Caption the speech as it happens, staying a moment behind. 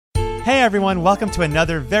Hey everyone, welcome to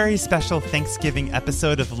another very special Thanksgiving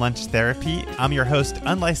episode of Lunch Therapy. I'm your host,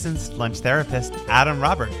 unlicensed lunch therapist, Adam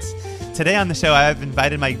Roberts. Today on the show, I've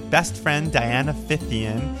invited my best friend, Diana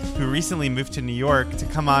Fithian, who recently moved to New York, to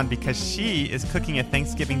come on because she is cooking a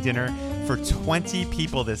Thanksgiving dinner for 20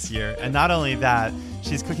 people this year. And not only that,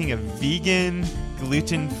 she's cooking a vegan,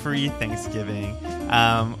 gluten-free Thanksgiving,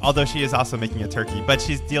 although she is also making a turkey. But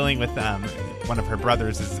she's dealing with one of her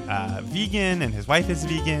brothers is vegan and his wife is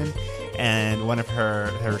vegan. And one of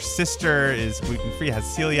her sister is gluten-free, has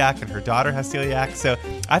celiac, and her daughter has celiac. So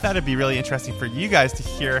I thought it'd be really interesting for you guys to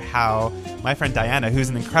hear how my friend Diana, who's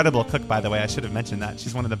an incredible cook, by the way, I should have mentioned that.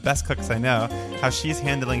 She's one of the best cooks I know, how she's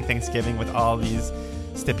handling Thanksgiving with all these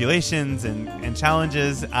stipulations and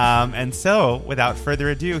challenges. And so, without further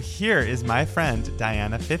ado, here is my friend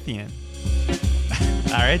Diana Fithian.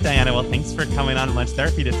 All right, Diana, well, thanks for coming on Lunch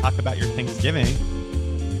Therapy to talk about your Thanksgiving.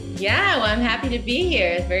 Yeah, well, I'm happy to be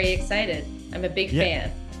here. Very excited. I'm a big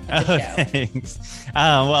fan of the show. Thanks.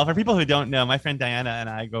 Well, for people who don't know, my friend Diana and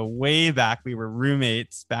I go way back. We were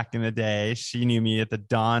roommates back in the day. She knew me at the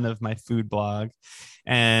dawn of my food blog,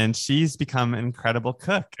 and she's become an incredible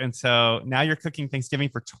cook. And so now you're cooking Thanksgiving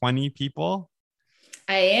for 20 people?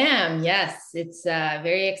 I am, yes. It's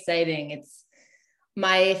very exciting. It's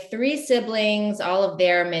my 3 siblings, all of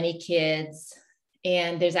their many kids,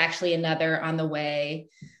 and there's actually another on the way.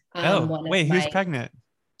 Who's pregnant?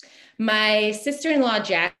 My sister-in-law,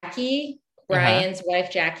 Jackie, Brian's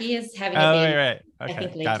wife, Jackie, is having a baby, right. Okay, I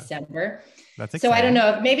think late December. That's exciting. So I don't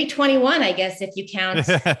know, maybe 21, I guess, if you count.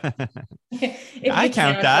 I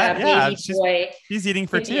count that. Yeah, boy, she's eating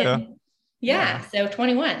for 2. Yeah, so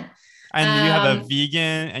 21. And you have a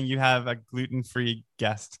vegan and you have a gluten-free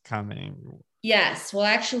guest coming. Yes. Well,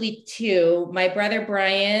 actually 2, my brother,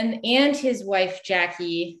 Brian, and his wife,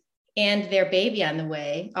 Jackie, and their baby on the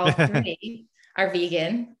way. All 3 are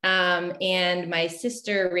vegan. And my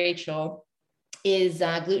sister, Rachel, is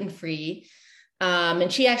gluten-free. And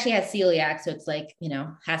she actually has celiac. So it's like,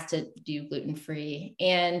 has to do gluten-free.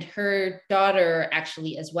 And her daughter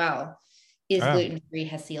actually as well is gluten-free,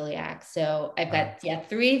 has celiac. So I've got, 3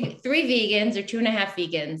 vegans or 2.5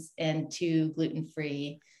 vegans and 2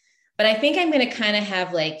 gluten-free. But I think I'm going to kind of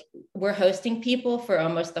have we're hosting people for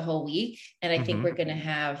almost the whole week. And I think we're going to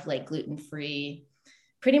have gluten-free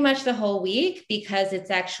pretty much the whole week, because it's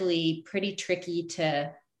actually pretty tricky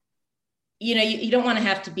to, you don't want to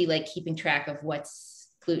have to be keeping track of what's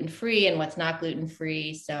gluten-free and what's not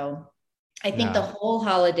gluten-free. So I think the whole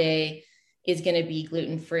holiday is going to be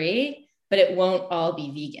gluten-free, but it won't all be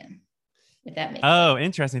vegan. If that makes sense.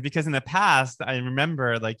 Interesting. Because in the past, I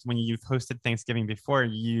remember when you've hosted Thanksgiving before,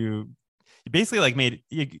 you basically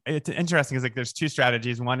it's interesting because there's 2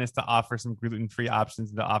 strategies. One is to offer some gluten-free options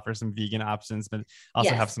and to offer some vegan options, but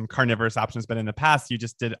also have some carnivorous options. But in the past, you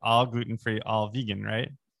just did all gluten-free, all vegan, right?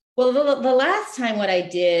 Well, the last time what I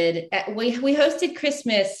did, we hosted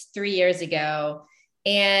Christmas 3 years ago.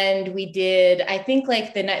 And we did, I think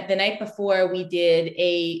the night before, we did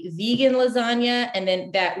a vegan lasagna, and then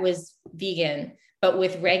that was vegan, but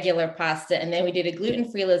with regular pasta. And then we did a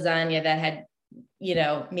gluten-free lasagna that had,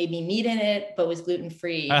 maybe meat in it, but was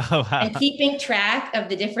gluten-free. Oh, wow. And keeping track of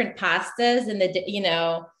the different pastas and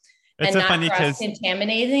and not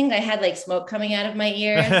cross-contaminating. I had smoke coming out of my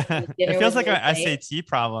ears. It feels like an SAT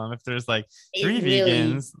problem if there's 3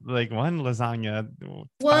 vegans, 1 lasagna.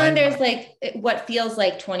 There's what feels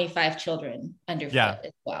like 25 children underfoot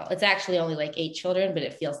as well. It's actually only 8 children, but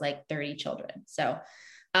it feels like 30 children. So,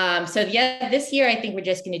 this year I think we're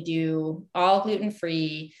just going to do all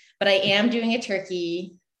gluten-free, but I am doing a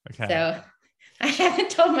turkey. Okay. So I haven't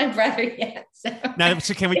told my brother yet. So now,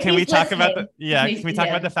 can we talk about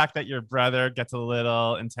about the fact that your brother gets a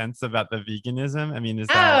little intense about the veganism? I mean, is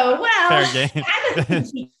that fair game?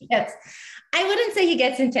 I wouldn't say he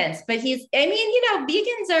gets intense, but vegans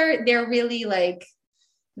they're really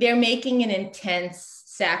they're making an intense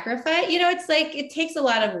sacrifice. It's it takes a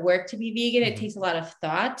lot of work to be vegan. It takes a lot of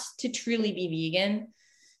thought to truly be vegan.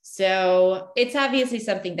 So it's obviously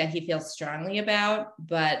something that he feels strongly about,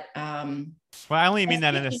 but well, I only mean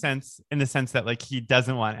that in the sense that he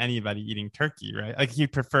doesn't want anybody eating turkey, right?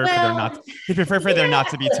 He'd prefer for there not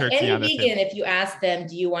to be turkey any on the vegan. If you ask them,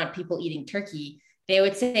 do you want people eating turkey? They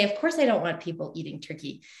would say, of course I don't want people eating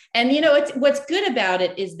turkey. And what's good about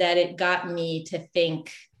it is that it got me to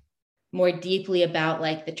think more deeply about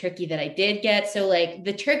the turkey that I did get. So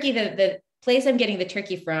the turkey, the place I'm getting the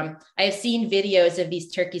turkey from, I've seen videos of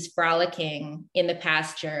these turkeys frolicking in the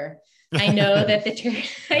pasture. I know that the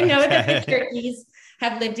turkeys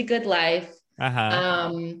have lived a good life.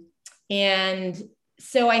 And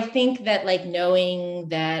so I think that knowing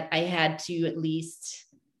that I had to at least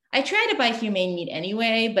I try to buy humane meat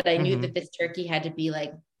anyway, but I knew Mm-hmm. that this turkey had to be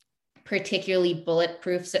like particularly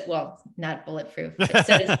bulletproof. So, well, not bulletproof, but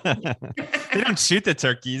so to speak. They don't shoot the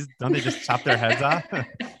turkeys. Don't they just chop their heads off?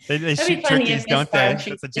 They That'd be shoot funny turkeys, if this don't they? farm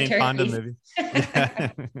shoots That's a the Jane Fonda turkeys. movie.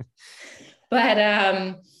 Yeah.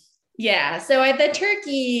 But yeah, so the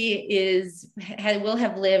turkey will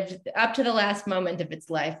have lived up to the last moment of its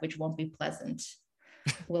life, which won't be pleasant.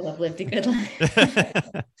 Will have lived a good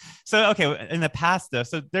life. So, okay, in the past though,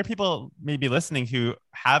 so there are people maybe listening who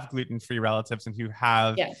have gluten-free relatives and who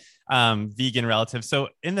have Yeah. vegan relatives. So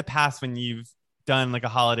in the past, when you've done like a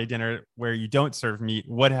holiday dinner where you don't serve meat,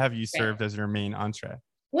 what have you Right. served as your main entree?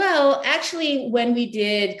 Well, actually, when we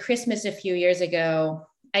did Christmas a few years ago,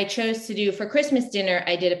 I chose to do for Christmas dinner,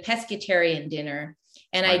 I did a pescatarian dinner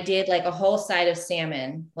and I Right. did like a whole side of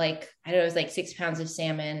salmon, like I don't know, it was like 6 pounds of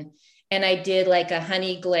salmon. And I did like a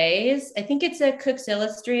honey glaze. I think it's a Cook's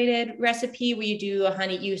Illustrated recipe where you do a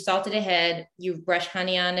honey, you salt it ahead, you brush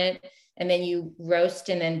honey on it, and then you roast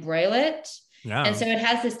and then broil it. And Yeah. so it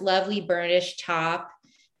has this lovely burnished top.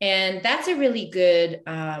 And that's a really good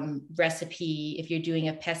recipe if you're doing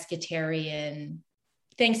a pescatarian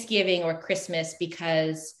Thanksgiving or Christmas,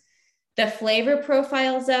 because the flavor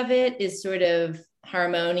profiles of it is sort of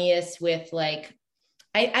harmonious with like,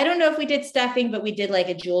 I don't know if we did stuffing, but we did like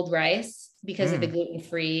a jeweled rice because of the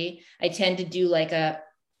gluten-free. I tend to do like a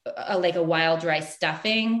wild rice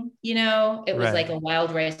stuffing, you know, it was Right. like a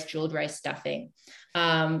wild rice, jeweled rice stuffing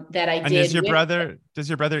that I And did. does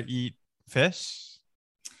your brother eat fish?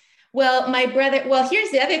 Well, my brother, well,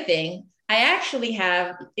 here's the other thing. I actually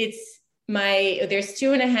have, there's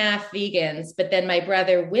 2.5 vegans, but then my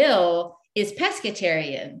brother Will is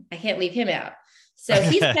pescatarian. I can't leave him out. So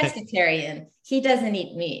he's pescatarian. He doesn't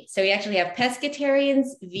eat meat. So we actually have pescatarians,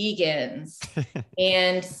 vegans,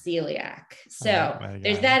 and celiac. So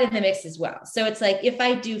there's that in the mix as well. So it's like, if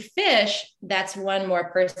I do fish, that's one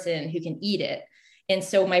more person who can eat it. And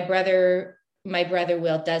so my brother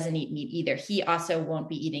Will doesn't eat meat either. He also won't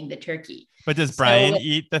be eating the turkey. But does Brian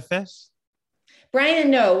eat the fish?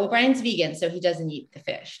 Brian, no. Well, Brian's vegan, so he doesn't eat the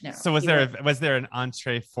fish. No. So was there an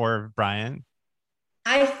entree for Brian?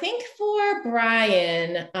 I think for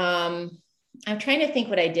Brian, I'm trying to think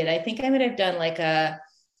what I did. I think I might have done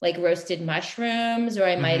like roasted mushrooms, or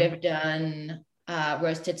I might have done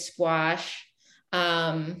roasted squash.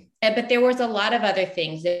 But there was a lot of other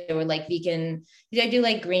things that were like vegan. I do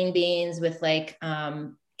like green beans with like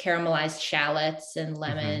caramelized shallots and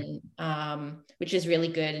lemon, which is really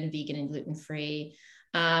good and vegan and gluten-free.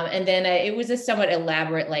 And then it was a somewhat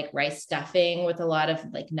elaborate like rice stuffing with a lot of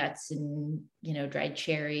like nuts and, you know, dried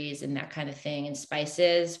cherries and that kind of thing and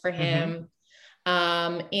spices for him.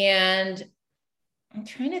 And I'm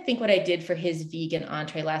trying to think what I did for his vegan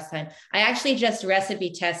entree last time. I actually just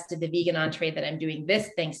recipe tested the vegan entree that I'm doing this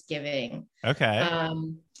Thanksgiving. Okay.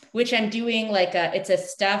 Which I'm doing like it's a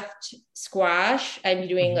stuffed squash. I'm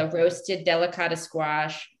doing a roasted delicata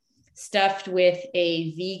squash stuffed with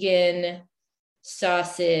a vegan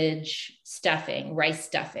sausage stuffing, rice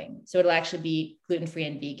stuffing. So it'll actually be gluten-free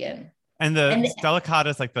and vegan. And the delicata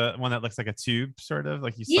is like the one that looks like a tube, sort of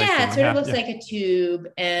like you slice yeah, it sort of looks yeah. like a tube.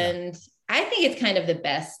 And I think it's kind of the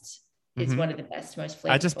best. It's one of the best, most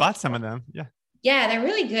flavorful. I just bought some of them. Yeah. Yeah, they're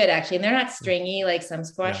really good actually. And they're not stringy like some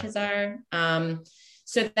squashes are.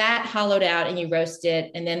 So that hollowed out and you roast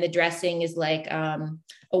it. And then the dressing is like a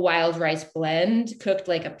wild rice blend cooked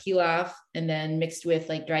like a pilaf and then mixed with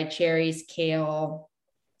like dried cherries, kale,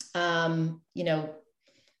 you know,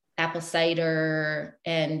 apple cider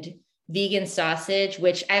and vegan sausage,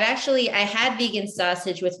 which I had vegan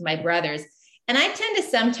sausage with my brothers. And I tend to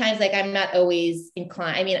sometimes, like, I'm not always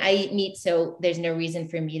inclined. I mean, I eat meat, so there's no reason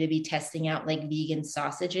for me to be testing out like vegan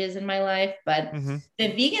sausages in my life. But the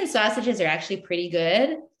vegan sausages are actually pretty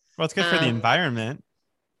good. Well, it's good for the environment.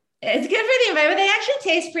 It's good for the environment. They actually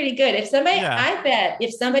taste pretty good. I bet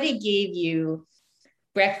if somebody gave you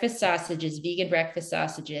breakfast sausages, vegan breakfast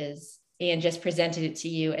sausages, and just presented it to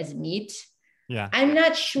you as meat, I'm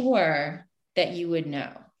not sure that you would know.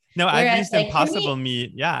 No, I've used Impossible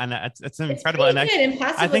meat. Yeah. And it's incredible. And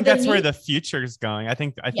I think that's where the future is going. I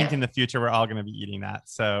think in the future, we're all going to be eating that.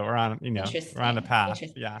 So we're on the path.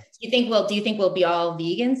 Yeah. Do you think we'll be all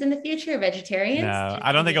vegans in the future, vegetarians? No,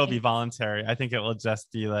 I don't think it'll be voluntary. I think it will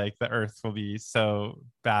just be like the earth will be so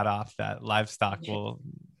bad off that livestock will,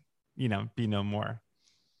 be no more.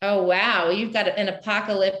 Oh, wow. You've got an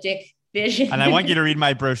apocalyptic vision. And I want you to read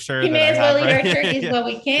my brochure. We may as well eat our turkeys while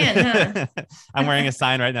we can, huh? I'm wearing a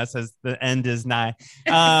sign right now that says the end is nigh.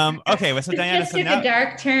 Okay, well, so Diana, just took a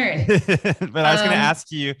dark turn. But I was going to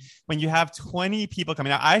ask you, when you have 20 people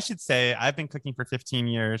coming out, I should say I've been cooking for 15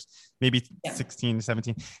 years, maybe Yeah. 16,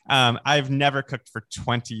 17. I've never cooked for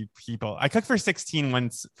 20 people. I cooked for 16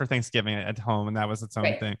 once for Thanksgiving at home, and that was its own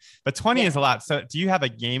Right. thing. But 20 Yeah. is a lot. So do you have a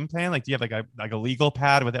game plan? Like, do you have like a legal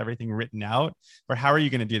pad with everything written out? Or how are you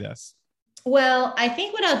going to do this? Well, I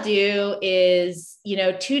think what I'll do is,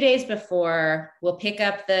 2 days before, we'll pick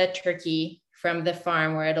up the turkey from the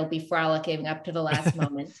farm where it'll be frolicking up to the last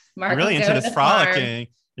moment. You're Mark really will into go to this the farm frolicking.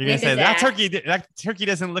 You're going with to say his that axe. turkey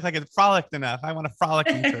doesn't look like it frolicked enough. I want a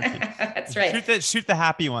frolicking turkey. That's right. Shoot the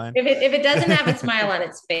happy one. If it doesn't have a smile on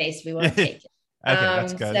its face, we won't take it. Okay,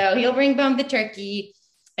 that's good. So he'll bring home the turkey,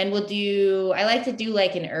 and I like to do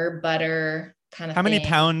like an herb butter kind of How many thing.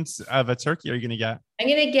 pounds of a turkey are you going to get? I'm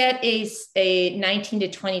going to get a 19 to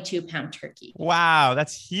 22 pound turkey. Wow,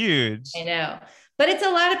 that's huge. I know, but it's a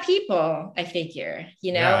lot of people, I figure,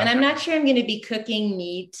 Yeah. and I'm not sure I'm going to be cooking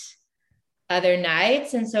meat other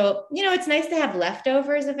nights. And so, it's nice to have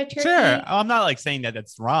leftovers of a turkey. Sure. Oh, I'm not like saying that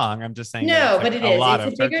it's wrong. I'm just saying No, that but it's it like is. a lot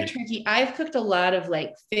It's of a bigger turkey. turkey. I've cooked a lot of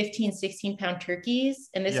like 15, 16 pound turkeys,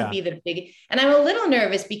 and this Yeah. would be the big. And I'm a little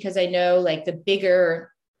nervous because I know like the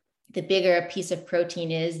bigger a piece of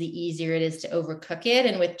protein is, the easier it is to overcook it.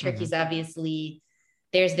 And with turkeys, obviously,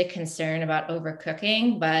 there's the concern about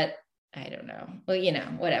overcooking, but I don't know. Well,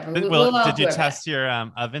 whatever. Well, did you test your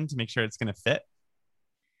oven to make sure it's going to fit?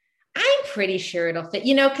 I'm pretty sure it'll fit,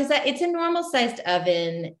 because it's a normal sized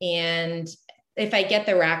oven. And if I get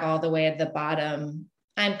the rack all the way at the bottom,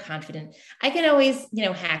 I'm confident I can always,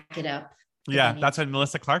 hack it up. Yeah, that's what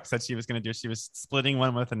Melissa Clark said she was going to do. She was splitting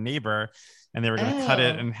one with a neighbor, and they were going to cut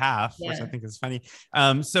it in half, which I think is funny.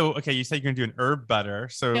 So, okay, you said you're going to do an herb butter.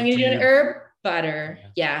 So I'm going to do an herb butter.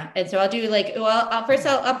 Yeah. And so I'll do I'll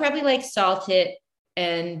probably like salt it,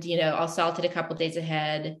 and, I'll salt it a couple days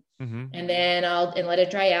ahead. Mm-hmm. And then and let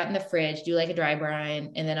it dry out in the fridge, do like a dry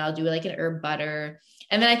brine. And then I'll do like an herb butter.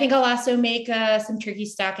 And then I think I'll also make some turkey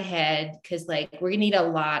stock ahead, because like we're going to need a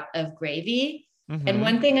lot of gravy. Mm-hmm. And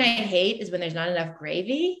one thing I hate is when there's not enough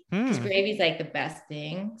gravy, because gravy is like the best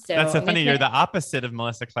thing. So that's so funny. You're the opposite of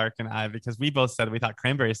Melissa Clark and I, because we both said we thought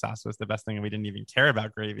cranberry sauce was the best thing and we didn't even care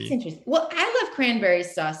about gravy. That's interesting. Well, I love cranberry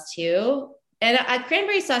sauce too. And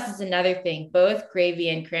cranberry sauce is another thing, both gravy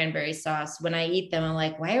and cranberry sauce. When I eat them, I'm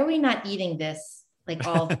like, why are we not eating this like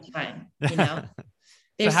all the time?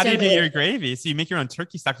 So how do you do your gravy? So you make your own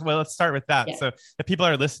turkey stock. Well, let's start with that. Yeah. So if people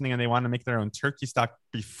are listening and they want to make their own turkey stock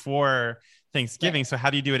before Thanksgiving, right. So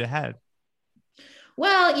how do you do it ahead?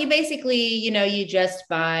 Well, you basically, you just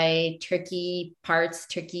buy turkey parts,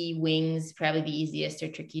 turkey wings, probably the easiest, or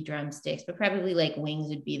turkey drumsticks, but probably like wings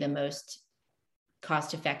would be the most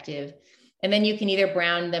cost effective. And then you can either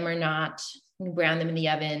brown them or not. You can brown them in the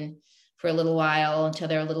oven for a little while until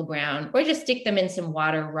they're a little brown, or just stick them in some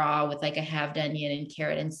water raw with like a halved onion and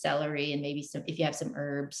carrot and celery, and maybe if you have some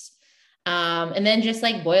herbs. And then just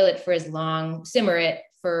like boil it for simmer it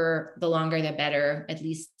for the longer the better, at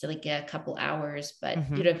least like a couple hours, but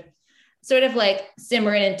sort of like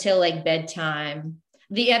simmer it until like bedtime.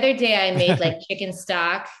 The other day I made like chicken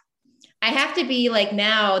stock. I have to be like,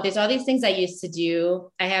 now there's all these things I used to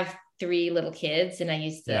do. I have 3 little kids, and I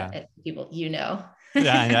used to, people,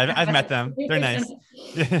 Yeah, I've met them. They're nice.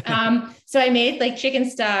 So I made like chicken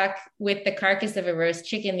stock with the carcass of a roast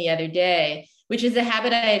chicken the other day, which is a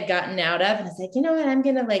habit I had gotten out of. And I was like, you know what? I'm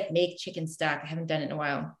going to like make chicken stock. I haven't done it in a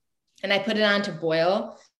while. And I put it on to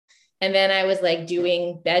boil. And then I was like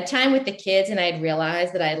doing bedtime with the kids, and I had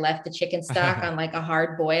realized that I had left the chicken stock on like a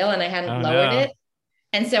hard boil, and I hadn't lowered it.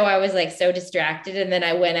 And so I was like so distracted. And then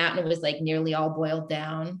I went out and it was like nearly all boiled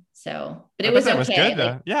down. So, but it was okay. Was good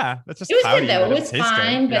though. Yeah. That's just, it was good though. It was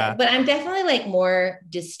fine. Good. But I'm definitely like more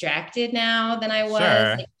distracted now than I was.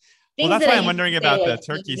 Sure. Like, well, that's why I'm wondering about the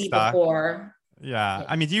turkey stock. Before. Yeah.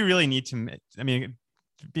 I mean, do you really need to,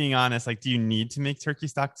 being honest, like, do you need to make turkey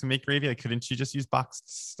stock to make gravy? Like, couldn't you just use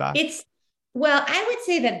boxed stock? Well, I would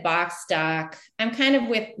say that boxed stock, I'm kind of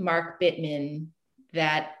with Mark Bittman,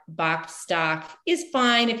 that boxed stock is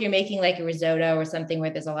fine if you're making like a risotto or something where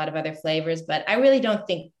there's a lot of other flavors, but I really don't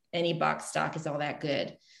think any boxed stock is all that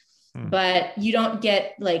good. But you don't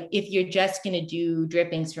get, like, if you're just going to do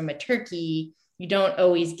drippings from a turkey, you don't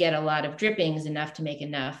always get a lot of drippings enough to make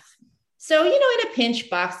enough. So, in a pinch,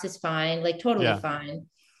 boxed is fine, like totally fine.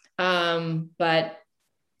 But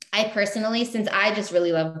I personally, since I just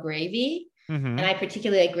really love gravy, and I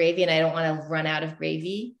particularly like gravy, and I don't want to run out of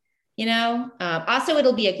gravy, also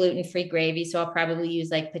it'll be a gluten-free gravy. So I'll probably use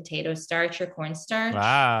like potato starch or cornstarch.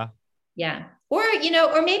 Wow. Yeah. Or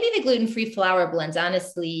maybe the gluten-free flour blends.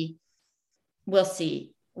 Honestly, we'll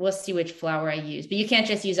see which flour I use, but you can't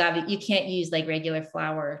just use, you can't use like regular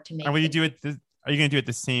flour to make. And will you do it Are you going to do it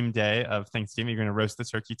the same day of Thanksgiving? You're going to roast the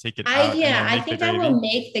turkey, take it I out, and yeah, then I make the think I gravy? will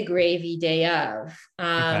make the gravy day of,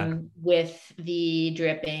 Okay. with the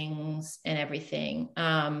drippings and everything.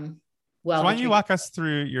 So Well, why the don't you turkey, walk us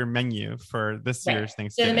through your menu for this right. year's So the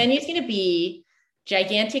Thanksgiving? menu is going to be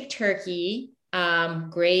gigantic turkey,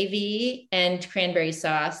 gravy, and cranberry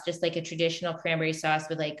sauce, just like a traditional cranberry sauce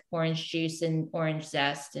with like orange juice and orange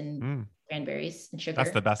zest and Mm, cranberries and that's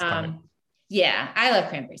the sugar. best part. Yeah, I love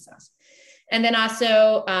cranberry sauce. And then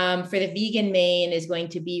also, for the vegan main is going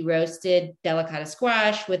to be roasted delicata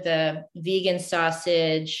squash with a vegan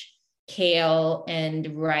sausage, kale,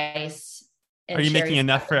 and rice Are and you making cherry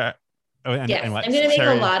enough topping. for, oh, and Yes, what? I'm going to make a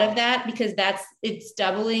Cherry? lot of that because it's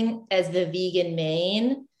doubling as the vegan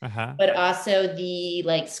main, Uh-huh. but also the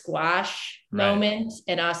like squash Right. moment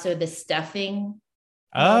and also the stuffing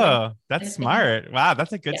moment. Oh, that's Kind of thing. smart. Wow,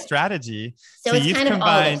 that's a good Yeah. strategy. So So it's you've kind of all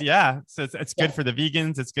of combined, those. yeah. So it's good Yeah. for the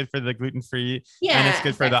vegans, it's good for the gluten-free, and it's Yeah,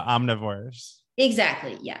 good for the exactly. omnivores.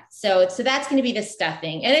 Exactly. Yeah. So that's going to be the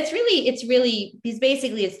stuffing. And it's really because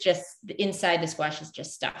basically it's just inside the squash is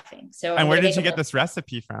just stuffing. So I'm And going where to did make you a get bunch. this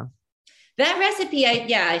recipe from? That recipe,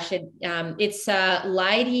 I should, it's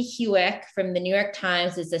Lydie Hewick from the New York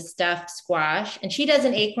Times is a stuffed squash and she does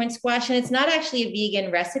an acorn squash and it's not actually a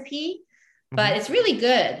vegan recipe, Hmm. but it's really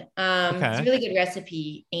good. It's a Okay. really good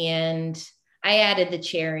recipe. And I added the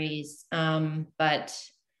cherries. But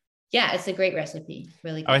yeah, it's a great recipe.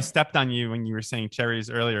 Really Oh, I good. stepped on you when you were saying cherries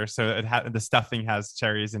earlier. So the stuffing has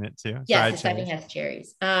cherries in it too, Yes, dried the stuffing cherries. has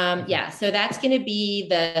cherries. Okay. Yeah, so that's going to be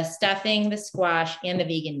the stuffing, the squash, and the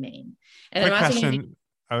vegan main. And then Quick I'm also going to do, question.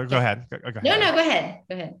 Oh, go yeah. ahead. Go No, ahead. no, go ahead.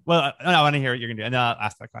 Go ahead. Well, I want to hear what you're gonna do, and then I'll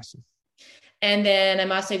ask that question. And then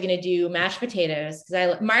I'm also going to do mashed potatoes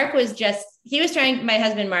because Mark was just, my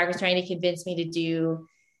husband Mark was trying to convince me to do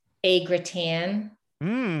a gratin,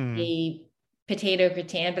 Mm. a potato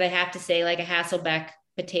gratin, but I have to say like a Hasselbeck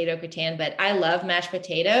potato gratin, but I love mashed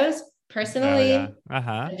potatoes Oh yeah. personally.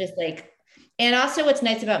 Uh-huh. I'm just like, and also what's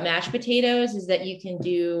nice about mashed potatoes is that you can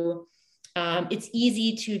do, it's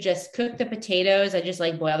easy to just cook the potatoes. I just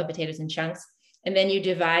like boil the potatoes in chunks and then you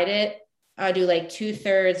divide it. I'll do like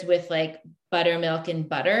 2/3 with like buttermilk and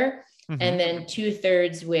butter, Mm-hmm. and then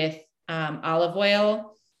 2/3 with olive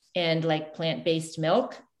oil and like plant-based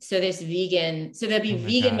milk. So there'll Oh be my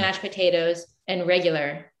vegan God. mashed potatoes and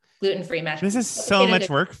regular gluten-free mashed This is so potatoes. much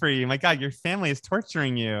work for you. My God, your family is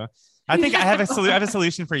torturing you. I think I have Yeah. I have a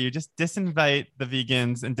solution for you. Just disinvite the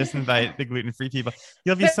vegans and disinvite the gluten-free people.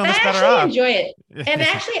 You'll be But so I much better actually off. enjoy it. And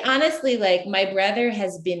actually, honestly, like my brother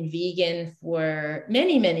has been vegan for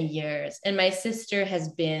many, many years, and my sister has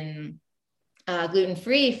been gluten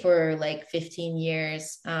free for like 15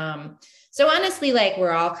 years. So honestly, like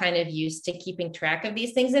we're all kind of used to keeping track of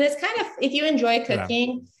these things. And it's kind of, if you enjoy Yeah.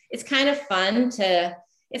 cooking, it's kind of fun to,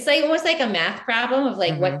 it's like almost like a math problem of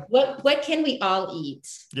like, Hmm. what can we all eat?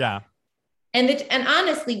 Yeah. And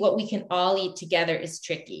honestly, what we can all eat together is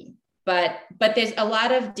tricky. But there's a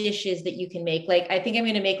lot of dishes that you can make. Like I think I'm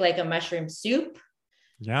going to make like a mushroom soup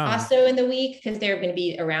Yum. also in the week because they're going to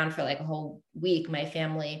be around for like a whole week, my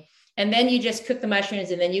family. And then you just cook the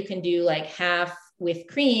mushrooms and then you can do like half with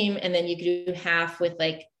cream and then you can do half with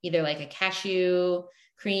like either like a cashew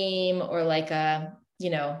cream or like a,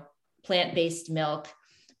 plant-based milk.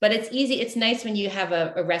 But it's easy. It's nice when you have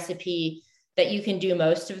a recipe that you can do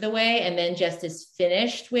most of the way and then just is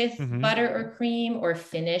finished with Hmm. butter or cream or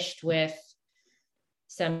finished with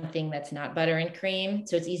something that's not butter and cream.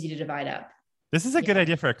 So it's easy to divide up. This is a good Yeah.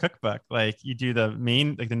 idea for a cookbook. Like you do the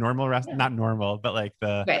main, like the normal rest, Yeah. not normal, but like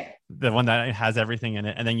Right. the one that has everything in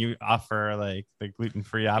it, and then you offer like the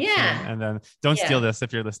gluten-free option. Yeah. And then don't steal Yeah. this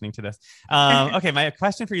if you're listening to this. Okay, my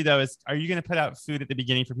question for you though is: are you going to put out food at the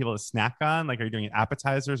beginning for people to snack on? Like, are you doing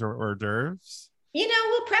appetizers or hors d'oeuvres?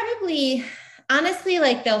 We'll probably, honestly,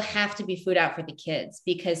 like there'll have to be food out for the kids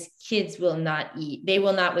because kids will not eat. They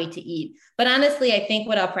will not wait to eat. But honestly, I think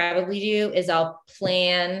what I'll probably do is I'll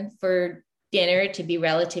plan for dinner to be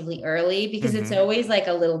relatively early because it's Mm-hmm. always like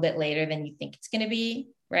a little bit later than you think it's going to be,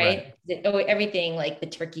 Right. right? Everything like the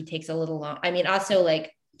turkey takes a little long. I mean, also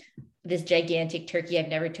like this gigantic turkey, I've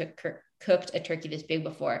never cooked a turkey this big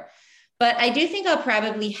before. But I do think I'll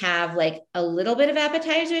probably have like a little bit of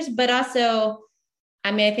appetizers, but also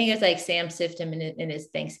I mean, I think it's like Sam Sifton in his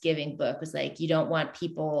Thanksgiving book was like, you don't want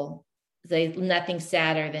people, like nothing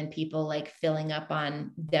sadder than people like filling up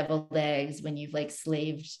on deviled eggs when you've like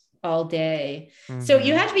slaved all day. So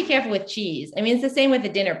you Mm-hmm. have to be careful with cheese. I mean, it's the same with the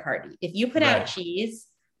dinner party. If you put out Right. cheese,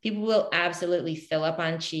 people will absolutely fill up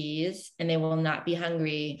on cheese and they will not be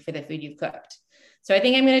hungry for the food you've cooked. So I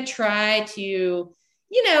think I'm going to try to,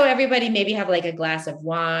 everybody maybe have like a glass of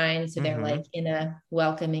wine. So they're Mm-hmm. like in a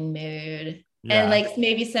welcoming mood and Yeah. like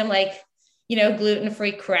maybe some like,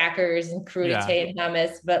 gluten-free crackers and Yeah. crudité and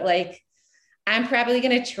hummus. But like, I'm probably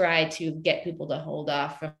going to try to get people to hold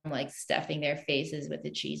off from like stuffing their faces with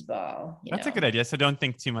the cheese ball, That's a good idea. So don't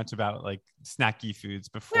think too much about like snacky foods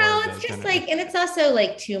before Well, the it's just dinner. like, and it's also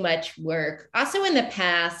like too much work. Also, in the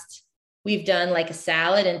past, we've done like a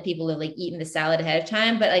salad and people have like eaten the salad ahead of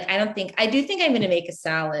time. But like, I do think I'm going to make a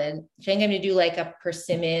salad. I think I'm going to do like a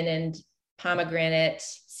persimmon and pomegranate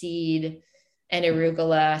seed and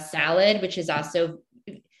arugula salad, which is also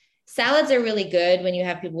salads are really good when you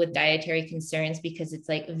have people with dietary concerns because it's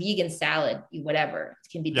like a vegan salad, whatever,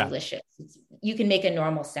 it can be Yeah. delicious. You can make a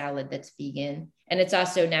normal salad that's vegan and it's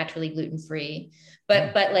also naturally gluten free.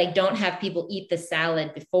 Mm. But like don't have people eat the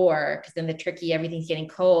salad before because then the turkey everything's getting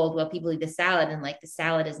cold while people eat the salad and like the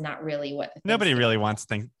salad is not really what the Nobody Thanksgiving. really wants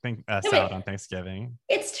No, wait, salad on Thanksgiving.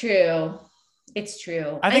 it's true. It's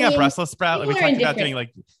true. I I think a mean, Brussels sprout, like we people are in talked about doing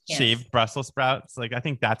different like camps. shaved Brussels sprouts. Like I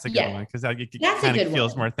think that's a good Yeah, one because it that's a kind of good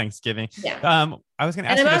feels one. more Thanksgiving. Yeah. I was going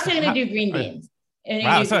to And ask I'm you this. also going to do green Oh, yeah. beans. And I'm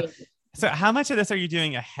Wow. going to do green beans. So how much of this are you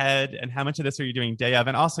doing ahead and how much of this are you doing day of?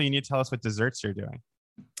 And also you need to tell us what desserts you're doing.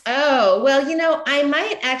 Oh, well, I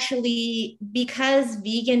might actually, because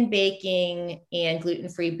vegan baking and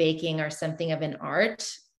gluten-free baking are something of an art,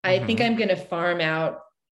 I think Mm-hmm. I'm going to farm out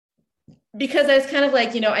because I was kind of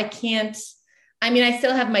like, I can't, I mean, I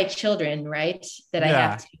still have my children, right? That I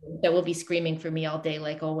have Yeah. to, that will be screaming for me all day,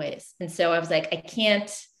 like always. And so I was like, I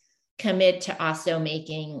can't commit to also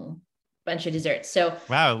making a bunch of desserts. So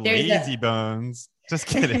Wow. there's Lazy a, bones. Just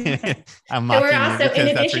kidding. so I'm we're mocking you also, in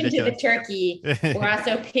because that's addition to the ridiculous. turkey, we're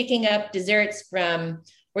also picking up desserts from,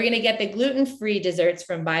 we're going to get the gluten-free desserts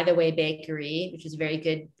from By the Way Bakery, which is a very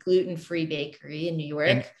good gluten-free bakery in New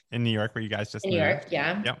in York. in New York where you guys just In New York, moved.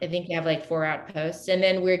 yeah. Yep. I think they have like 4 outposts. And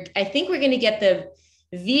then I think we're going to get the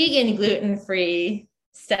vegan gluten-free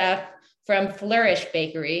stuff from Flourish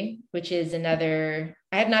Bakery, which is another,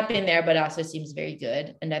 I have not been there, but also seems very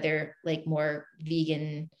good. Another like more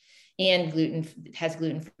vegan and has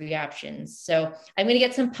gluten-free options. So I'm going to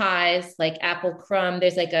get some pies like apple crumb.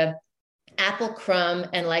 There's like a apple crumb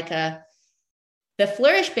and like the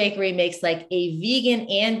Flourish Bakery makes like a vegan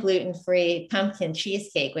and gluten-free pumpkin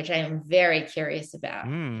cheesecake, which I am very curious about.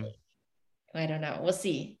 Mm. I don't know. We'll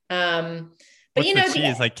see. But What's the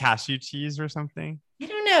cheese? Like cashew cheese or something? I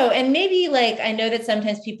don't know. And maybe like I know that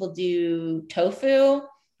sometimes people do tofu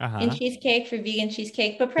in Uh-huh. cheesecake for vegan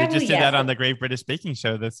cheesecake, but They just probably did yes. that on the Great British Baking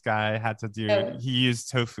Show. This guy had to do. So, He used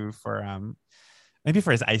tofu for maybe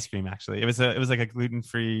for his ice cream. Actually, it was like a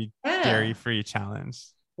gluten-free, ah, dairy-free challenge.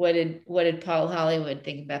 what did Paul Hollywood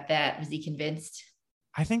think about that? Was he convinced?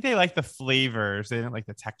 I think they like the flavors. They didn't like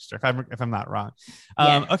the texture. If I'm not wrong.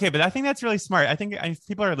 Yeah. Okay, but I think that's really smart. I think if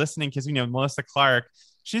people are listening because Melissa Clark.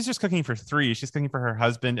 She's just cooking for three. She's cooking for her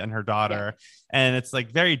husband and her Yeah. daughter, and it's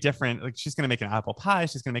like very different. Like she's gonna make an apple pie.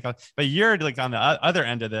 She's gonna make, but you're like on the other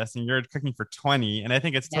end of this, and you're cooking for 20. And I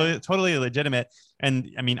think it's Yeah. totally legitimate.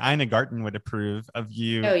 And I mean, Ina Garten would approve of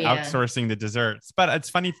you Oh yeah. outsourcing the desserts. But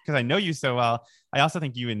it's funny because I know you so well. I also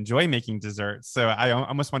think you enjoy making desserts. So I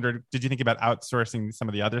almost wondered, did you think about outsourcing some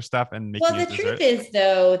of the other stuff and Well, making the it truth desserts? is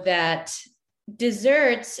though that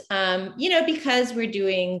desserts, because we're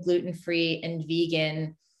doing gluten-free and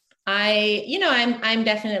vegan, I'm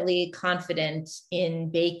definitely confident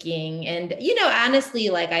in baking. And, honestly,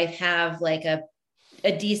 like I have like a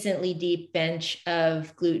decently deep bench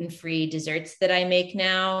of gluten-free desserts that I make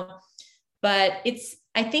now. But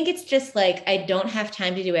I think it's just like I don't have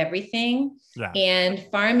time to do everything. Yeah, And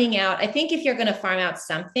farming out, I think if you're going to farm out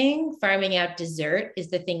something, farming out dessert is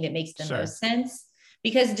the thing that makes the sure. most sense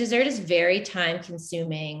because dessert is very time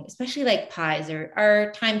consuming, especially like pies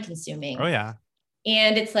are time Oh consuming. yeah.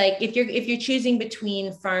 And it's like if you're choosing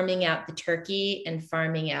between farming out the turkey and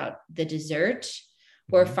farming out the dessert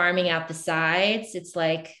or Mm-hmm. farming out the sides, it's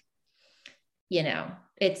like,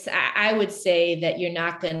 I would say that you're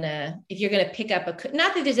not gonna, if you're gonna pick up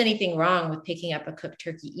not that there's anything wrong with picking up a cooked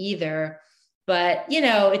turkey either, but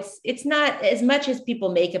it's not as much as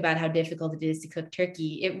people make about how difficult it is to cook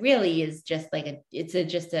turkey. It really is just like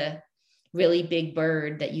just a really big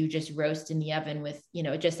bird that you just roast in the oven with,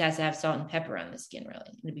 it just has to have salt and pepper on the skin,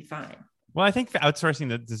 really. It'll be fine. Well, I think outsourcing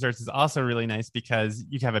the desserts is also really nice because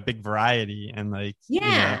you can have a big variety and like,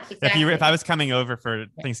 Yeah, if I exactly. was coming over for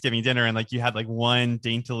Thanksgiving dinner and like you had like one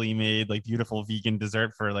daintily made like beautiful vegan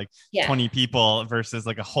dessert for like Yeah. 20 people versus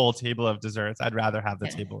like a whole table of desserts, I'd rather have the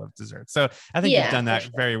Yeah. table of desserts. So I think you've Yeah, done for that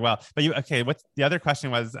sure. very well. But okay, what's the other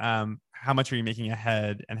question was how much are you making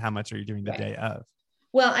ahead and how much are you doing the Right. day of?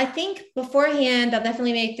 Well, I think beforehand, I'll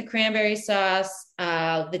definitely make the cranberry sauce,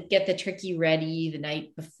 get the turkey ready the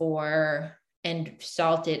night before. and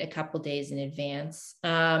salt it a couple days in advance.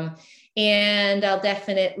 And I'll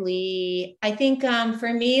definitely, I think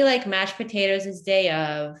for me, like mashed potatoes is day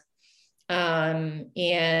of,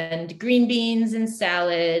 and green beans and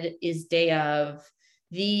salad is day of.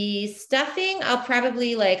 The stuffing, I'll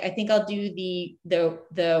probably like, I think I'll do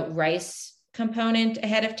the rice component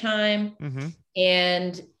ahead of time. Mm-hmm.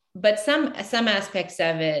 And but some aspects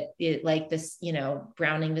of it like this,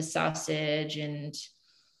 browning the sausage and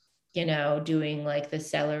doing like the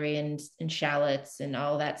celery and shallots and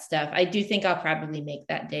all that stuff. I do think I'll probably make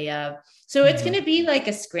that day of. So it's going to be like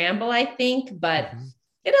a scramble, I think, but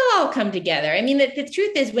it'll all come together. I mean, the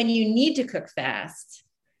truth is when you need to cook fast,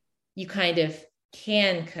 you kind of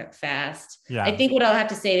can cook fast. Yeah. I think what I'll have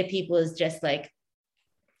to say to people is just like,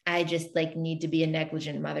 I just like need to be a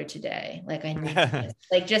negligent mother today. Like I need to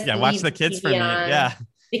just watch the kids for me. Yeah.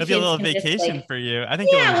 It'll be a little vacation for you. I think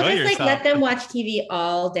you'll enjoy yourself. Like let them watch TV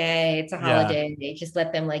all day. It's a holiday. Just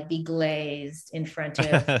let them like be glazed in front of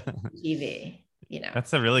TV.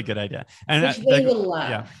 That's a really good idea. And which they will love.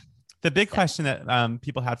 Yeah. The big question that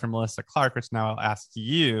people had from Melissa Clark, which now I'll ask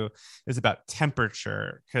you, is about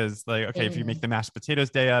temperature. Because like, okay, if you make the mashed potatoes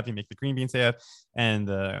day of, you make the green beans day of, and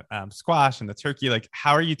the squash and the turkey, like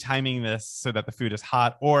how are you timing this so that the food is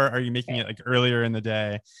hot? Or are you making it like earlier in the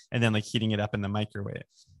day and then like heating it up in the microwave?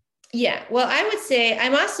 Yeah, well, I would say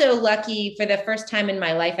I'm also lucky for the first time in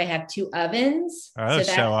my life, I have 2 ovens. Oh,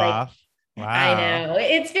 so show off. Wow. I know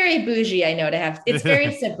it's very bougie. I know to have, it's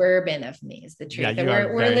very suburban of me is the truth. Yeah,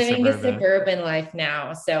 we're living the suburban life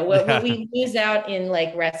now. So what we lose out in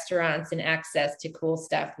like restaurants and access to cool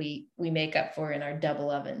stuff, we make up for in our double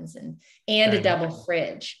ovens and a double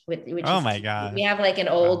fridge which my God. We have like an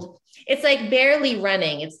old, it's like barely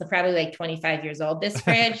running. It's probably like 25 years old, this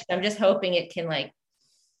fridge. So I'm just hoping it can like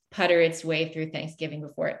putter its way through Thanksgiving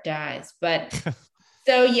before it dies. But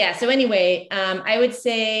so anyway, I would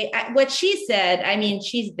say what she said, I mean,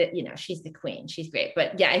 she's the queen, she's great,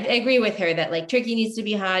 but yeah, I agree with her that like turkey needs to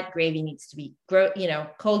be hot, gravy needs to be,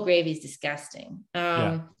 cold gravy is disgusting.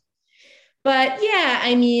 But yeah,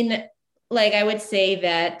 I mean, like I would say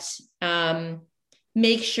that,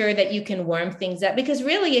 make sure that you can warm things up, because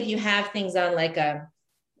really if you have things on like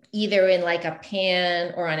either in like a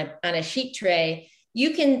pan or on a sheet tray,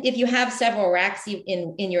 you can, if you have several racks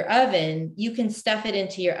in your oven, you can stuff it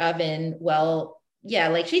into your oven. Well, yeah,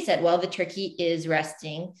 like she said, while the turkey is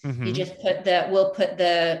resting, you just we'll put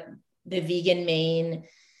the vegan main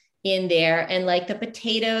in there, and like the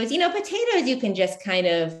potatoes, you can just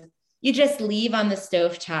you just leave on the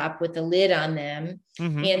stovetop with the lid on them,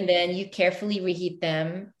 and then you carefully reheat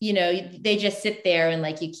them. They just sit there and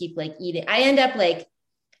like you keep like eating.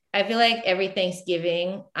 I feel like every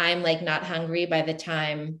Thanksgiving, I'm like not hungry by the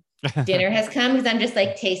time dinner has come, because I'm just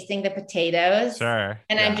like tasting the potatoes. Sure.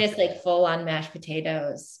 And I'm just like full on mashed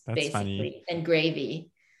potatoes, That's basically, funny. And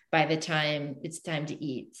gravy by the time it's time to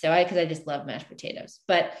eat. So because I just love mashed potatoes.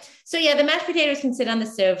 But so yeah, the mashed potatoes can sit on the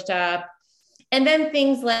stovetop. And then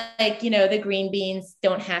things like, the green beans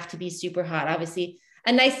don't have to be super hot. Obviously,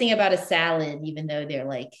 a nice thing about a salad, even though they're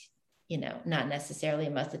like, not necessarily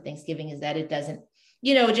a must at Thanksgiving, is that it doesn't,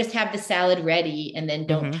 just have the salad ready, and then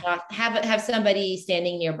don't have somebody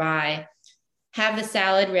standing nearby, have the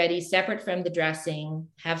salad ready separate from the dressing,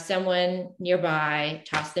 have someone nearby,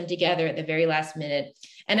 toss them together at the very last minute.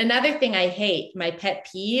 And another thing I hate, my pet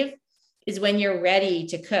peeve, is when you're ready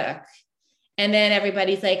to cook and then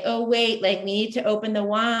everybody's like, oh wait, like we need to open the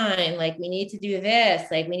wine, like we need to do this,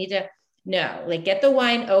 like we need to, no, like get the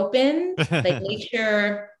wine open, like make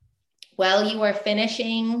sure while you are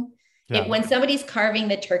finishing. Yeah. When somebody's carving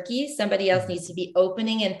the turkey, somebody else needs to be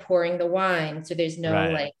opening and pouring the wine. So there's no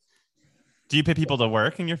like. Do you put people to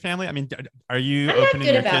work in your family? I mean, are you I'm opening not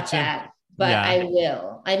good your about kitchen? That, but I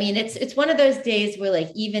will. I mean, it's one of those days where like,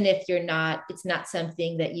 even if it's not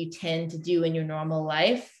something that you tend to do in your normal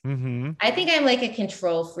life. I think I'm like a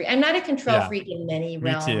control freak. I'm not a control freak in many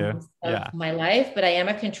realms of my life, but I am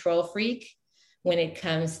a control freak when it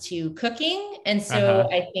comes to cooking. And so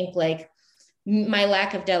I think like, my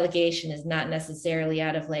lack of delegation is not necessarily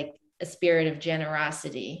out of like a spirit of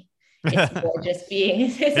generosity. It's more just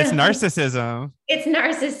being, it's narcissism. It's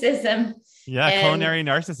narcissism. Yeah. Culinary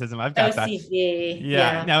narcissism. I've got OCD. That.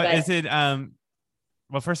 Yeah. Now, is it,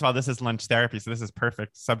 well, first of all, this is lunch therapy. So this is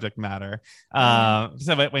perfect subject matter.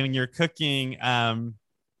 So when you're cooking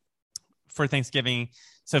for Thanksgiving,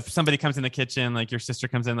 so if somebody comes in the kitchen, like your sister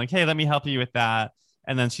comes in like, hey, let me help you with that.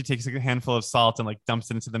 And then she takes a handful of salt and like dumps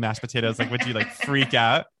it into the mashed potatoes. Like, would you like freak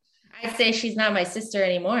out? I'd say she's not my sister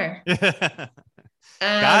anymore. Got it.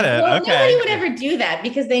 Well, okay. Nobody would ever do that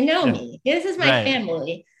because they know me. This is my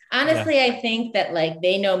family. honestly, I think that like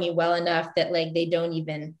they know me well enough that like they don't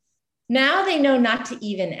even now they know not to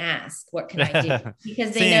even ask what can I do, Yeah.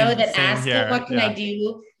 because they know Same, that same asking here. what can I Yeah.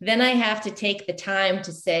 do, then I have to take the time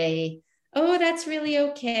to say, oh, that's really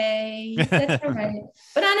okay, that's all right.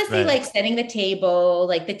 But honestly, Right. like setting the table,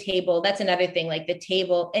 like the table, that's another thing, like the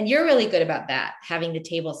table, and you're really good about that, having the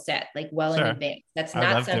table set like well in Sure. advance. That's I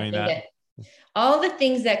not love doing something that. that all the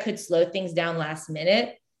things that could slow things down last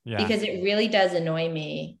minute, Yeah. because it really does annoy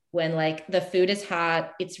me when like the food is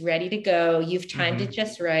hot, it's ready to go, you've timed it Hmm.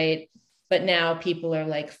 just right, but now people are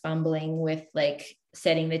like fumbling with like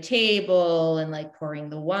setting the table and like pouring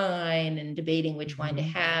the wine and debating which wine to Hmm.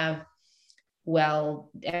 have.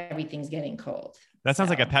 Well, everything's getting cold. That sounds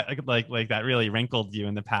like a So, pet, like that really rankled you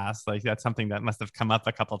in the past. Like that's something that must have come up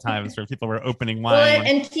a couple times where people were opening well, wine.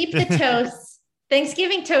 and keep the toasts.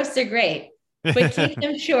 Thanksgiving toasts are great, but keep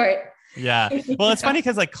them short. Yeah. Well, You it's funny know?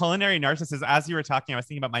 because like culinary narcissism, as you were talking, I was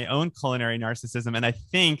thinking about my own culinary narcissism. And I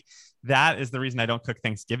think that is the reason I don't cook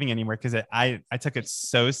Thanksgiving anymore, because I took it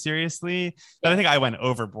so seriously that I Yeah. think I went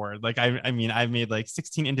overboard. Like I mean, I've made like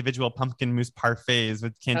 16 individual pumpkin mousse parfaits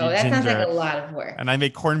with Oh, candied that sounds like a ginger, lot of work. and I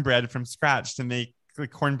made cornbread from scratch to make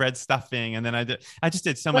like cornbread stuffing. And then I just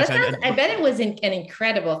did so Well, much. it sounds, I bet it was an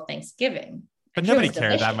incredible Thanksgiving. I'm But sure it nobody was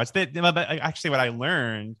cared that delicious. much. But actually, what I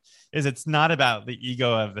learned is it's not about the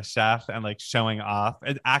ego of the chef and like showing off.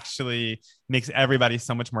 It actually makes everybody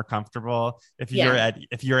so much more comfortable Yeah,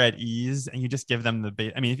 if you're at ease and you just give them the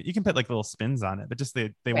bait. I mean, you can put like little spins on it, but just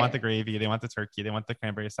they want the right. gravy, they want the turkey, they want the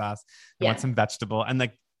cranberry sauce, they want Yeah, some vegetable, and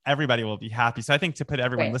like everybody will be happy. So I think to put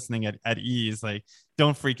everyone right. listening at ease, like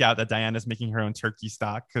don't freak out that Diana's making her own turkey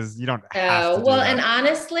stock, because you don't have to do Well, and that.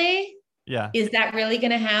 honestly, Yeah. is that really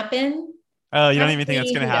going to happen? Oh, you don't even think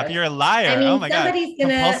that's Probably, going who to happen? knows? You're a I liar. Oh mean, my God. somebody's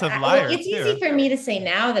gonna, Compulsive well, liar, it's easy too. for me to say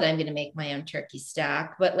now that I'm gonna make my own turkey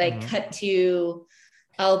stock, but like Hmm. cut to,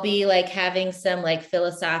 I'll be like having some like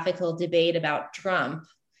philosophical debate about Trump,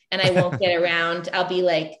 and I won't get around. I'll be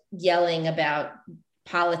like yelling about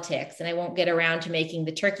politics, and I won't get around to making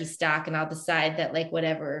the turkey stock, and I'll decide that like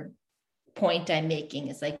whatever point I'm making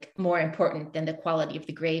is like more important than the quality of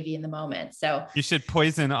the gravy in the moment. So, You should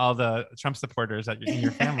poison all the Trump supporters in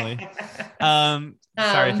your family.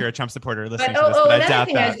 Sorry if you're a um, Trump supporter but listening to this, but I another doubt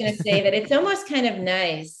thing I was that. going to say, that it's almost kind of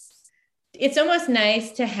nice. It's almost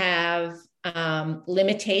nice to have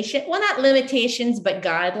limitation. Well, not limitations, but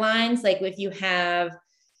guidelines. Like if you have,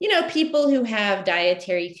 people who have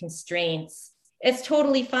dietary constraints, it's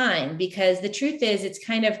totally fine, because the truth is it's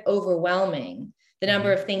kind of overwhelming. The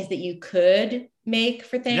number Hmm. of things that you could make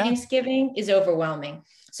for Yeah. Thanksgiving is overwhelming.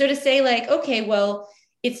 So to say like, okay, well,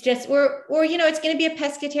 it's just or it's going to be a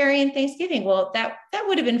pescatarian Thanksgiving. Well, that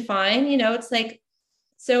would have been fine. It's like,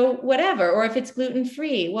 so whatever. Or if it's gluten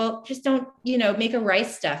free, well, just don't, make a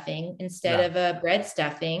rice stuffing instead Yeah. of a bread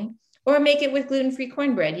stuffing, or make it with gluten free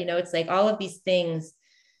cornbread. It's like all of these things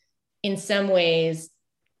in some ways.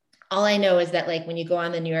 All I know is that like when you go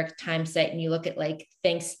on the New York Times site and you look at like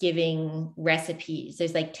Thanksgiving recipes,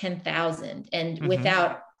 there's like 10,000. And Hmm.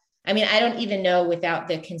 I mean, I don't even know without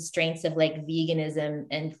the constraints of like veganism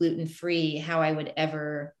and gluten free how I would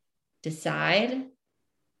ever decide,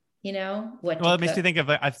 what to Well, it makes me cook. think of,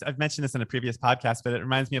 I've mentioned this in a previous podcast, but it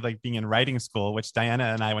reminds me of like being in writing school, which Diana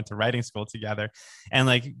and I went to writing school together, and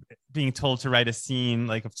like being told to write a scene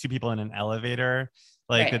like of two people in an elevator,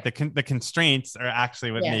 like that Right. the constraints are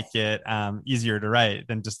actually what Yes. make it easier to write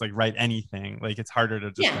than just like write anything. Like it's harder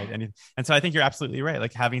to just Yeah. write anything. And so I think you're absolutely right.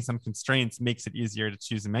 Like having some constraints makes it easier to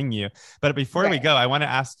choose a menu. But before we Right. go, I want to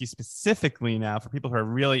ask you specifically now for people who are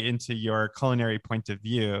really into your culinary point of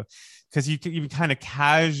view, because you kind of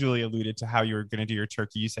casually alluded to how you were going to do your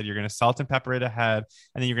turkey. You said you're going to salt and pepper it ahead,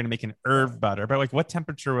 and then you're going to make an herb butter. But like, what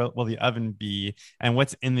temperature will the oven be, and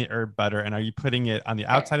what's in the herb butter? And are you putting it on the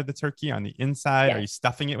Right. outside of the turkey, on the inside? Are Yeah. you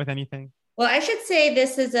stuffing it with anything? Well, I should say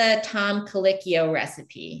this is a Tom Colicchio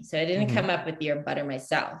recipe. So I didn't Mm-hmm. come up with the herb butter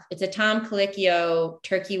myself. It's a Tom Colicchio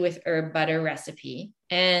turkey with herb butter recipe.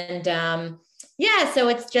 And yeah, so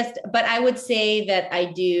it's just, but I would say that I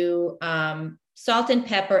do salt and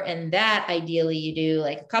pepper, and that ideally you do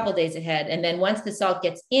like a couple days ahead. And then once the salt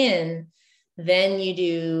gets in, then you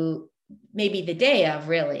do maybe the day of,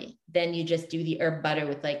 really. Then you just do the herb butter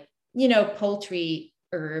with like, poultry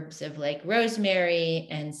herbs of like rosemary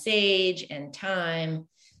and sage and thyme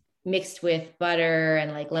mixed with butter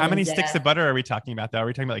and like How lemon many sticks of zest. butter are we talking about, though? Are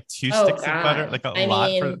we talking about like two Oh sticks of butter, God. like a I lot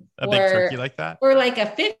for mean, a big turkey like that? for like a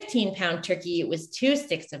 15-pound turkey, it was 2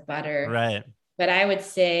 sticks of butter. Right. But I would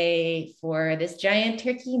say for this giant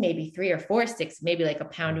turkey, maybe 3 or 4 sticks, maybe like a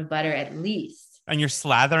pound of butter at least. And you're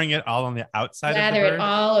slathering it all on the outside of the Lather it bird?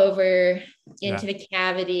 all over Yeah. into the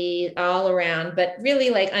cavity, all around, but really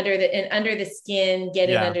like under the skin, get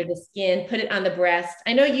it Yeah. under the skin, put it on the breast.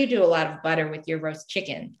 I know you do a lot of butter with your roast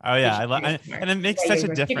chicken, Oh yeah. which is very smart. And it makes Why such your a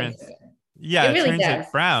roast chicken's so difference. good. Yeah, It it really turns it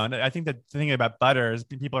does. brown. I think the thing about butter is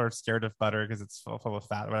people are scared of butter because it's full of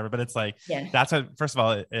fat or whatever. But it's like Yeah. that's what. First of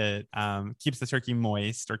all, it keeps the turkey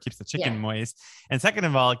moist or keeps the chicken Yeah. moist, and second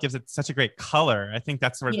of all, it gives it such a great color. I think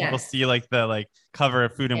that's where people Yes. see like the cover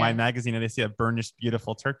of Food and Wine Yeah. magazine and they see a burnished,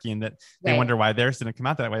 beautiful turkey, and that they Right. wonder why theirs didn't come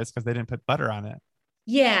out that way. It's because they didn't put butter on it.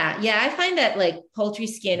 Yeah. Yeah. I find that like poultry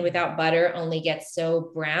skin without butter only gets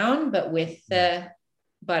so brown, but with the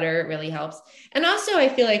butter, it really helps. And also, I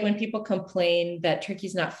feel like when people complain that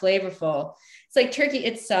turkey's not flavorful, it's like turkey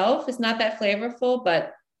itself is not that flavorful,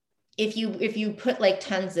 but if you put like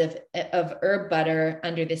tons of herb butter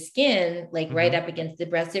under the skin, like right up against the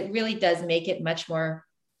breast, it really does make it much more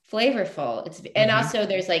flavorful. And also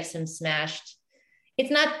there's like some smashed.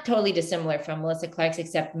 It's not totally dissimilar from Melissa Clark's,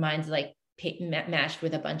 except mine's like mashed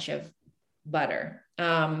with a bunch of butter.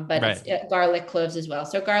 But Right. it's garlic cloves as well.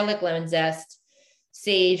 So garlic, lemon zest,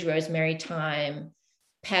 sage, rosemary, thyme,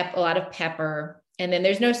 a lot of pepper. And then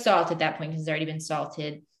there's no salt at that point because it's already been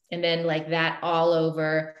salted. And then like that all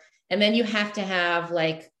over. And then you have to have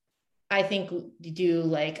I think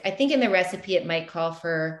in the recipe, it might call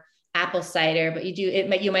for apple cider, but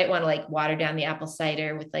you might want to like water down the apple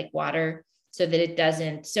cider with like water so that it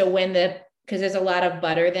doesn't. So because there's a lot of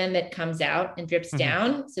butter then that comes out and drips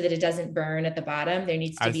down so that it doesn't burn at the bottom. There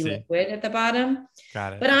needs to be liquid at the bottom.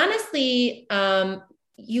 Got it. But honestly,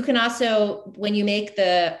 you can also, when you make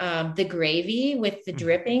the gravy with the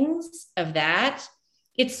drippings of that,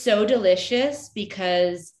 it's so delicious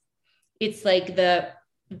because it's like the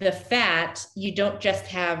fat, you don't just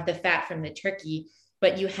have the fat from the turkey,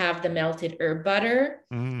 but you have the melted herb butter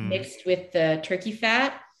mixed with the turkey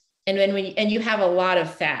fat. And and you have a lot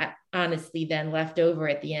of fat, honestly, then left over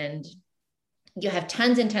at the end. You have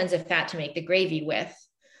tons and tons of fat to make the gravy with.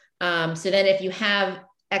 So then if you have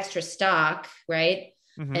extra stock, right?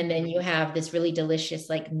 And then you have this really delicious,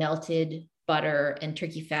 like melted butter and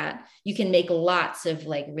turkey fat, you can make lots of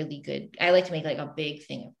like really good. I like to make like a big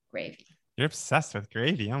thing of gravy. You're obsessed with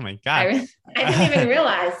gravy. Oh my God. I didn't even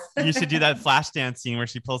realize. You should do that flash dance scene where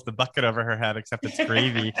she pulls the bucket over her head, except it's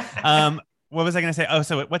gravy. What was I going to say? Oh,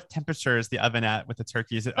 so what temperature is the oven at with the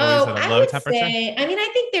turkey? Is it always at a low temperature? I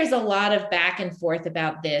think there's a lot of back and forth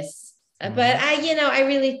about this, but I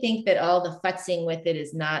really think that all the futzing with it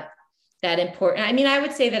is not that important. I mean, I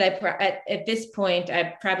would say that at this point,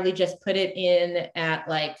 I probably just put it in at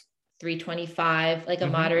like 325, like a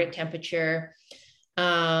moderate temperature,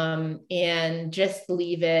 and just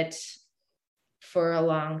leave it for a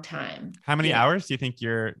long time. How many hours do you think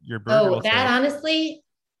your burger will that honestly,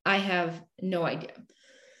 I have no idea.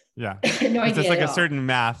 Yeah. No idea. It's like a certain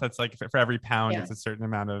math. That's like for every pound, it's a certain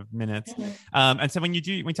amount of minutes. And so when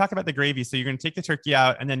we talk about the gravy, so you're going to take the turkey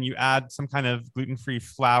out and then you add some kind of gluten-free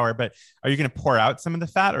flour, but are you going to pour out some of the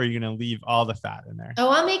fat or are you going to leave all the fat in there? Oh,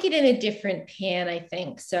 I'll make it in a different pan, I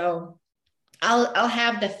think. So I'll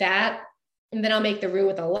have the fat and then I'll make the roux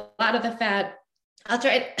with a lot of the fat. I'll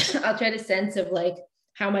try to sense of like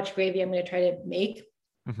how much gravy I'm going to try to make,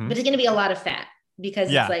 but it's going to be a lot of fat. Because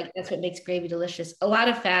it's like, that's what makes gravy delicious. A lot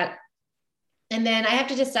of fat. And then I have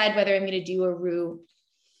to decide whether I'm going to do a roux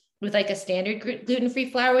with like a standard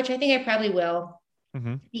gluten-free flour, which I think I probably will.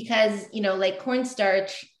 Because, like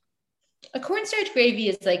cornstarch, a cornstarch gravy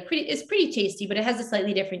is like pretty tasty, but it has a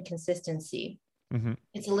slightly different consistency.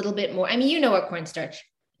 It's a little bit more, what cornstarch,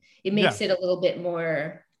 it makes it a little bit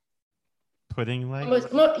more pudding-like.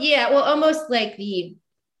 Almost like the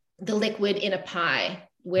liquid in a pie.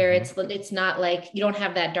 Where it's not like you don't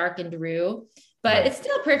have that darkened roux, but it's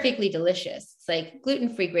still perfectly delicious. It's like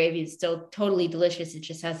gluten-free gravy is still totally delicious. It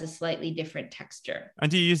just has a slightly different texture.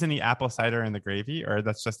 And do you use any apple cider in the gravy, or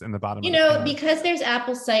that's just in the bottom? Because there's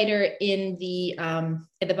apple cider in the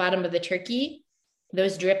at the bottom of the turkey,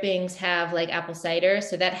 those drippings have like apple cider,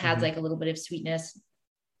 so that has like a little bit of sweetness.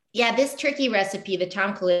 Yeah, this turkey recipe, the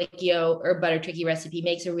Tom Colicchio herb butter turkey recipe,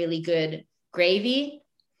 makes a really good gravy.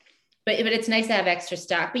 But it's nice to have extra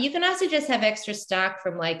stock. But you can also just have extra stock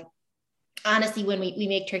from like, honestly, when we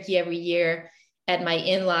make turkey every year at my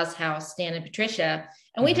in-laws' house, Stan and Patricia,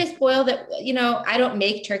 and we just boil that, I don't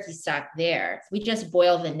make turkey stock there. We just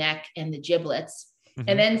boil the neck and the giblets.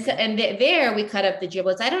 And then there we cut up the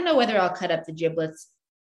giblets. I don't know whether I'll cut up the giblets.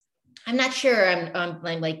 I'm not sure. I'm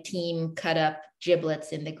like team cut up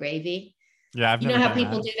giblets in the gravy. Yeah, I've how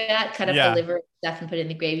people do that, cut up the liver stuff and put it in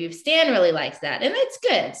the gravy. Stan really likes that, and it's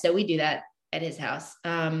good. So we do that at his house.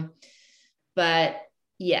 But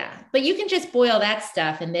Yeah. But you can just boil that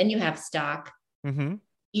stuff and then you have stock. Mm-hmm.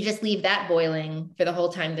 You just leave that boiling for the whole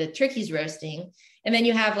time the turkey's roasting. And then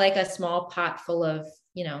you have like a small pot full of,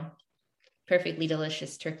 perfectly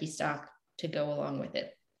delicious turkey stock to go along with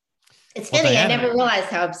it. It's Well, funny. I Diana, never realized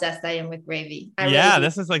how obsessed I am with gravy. I really yeah, do.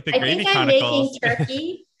 this is like the I Gravy think I'm making Chronicles.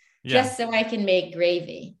 turkey Yeah. just so I can make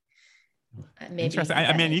gravy. Interesting. Maybe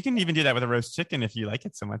I mean, you can even do that with a roast chicken if you like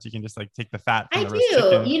it so much. You can just like take the fat from I the roast do.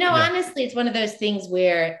 chicken. Yeah. Honestly, it's one of those things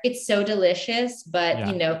where it's so delicious, but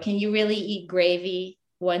Yeah. can you really eat gravy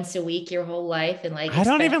once a week your whole life and like I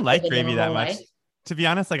don't expect even to like live a gravy that normal much. life? To be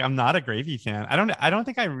honest, like I'm not a gravy fan. I don't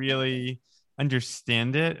think I really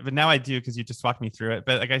understand it, but now I do because you just walked me through it.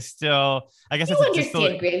 But like I guess You it's just still.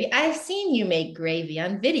 understand gravy. I've seen you make gravy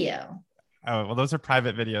on video. Oh, well, those are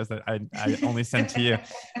private videos that I only send to you.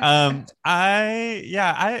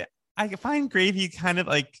 I find gravy kind of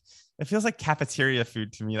like it feels like cafeteria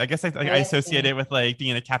food to me. I guess I That's associate funny. it with like being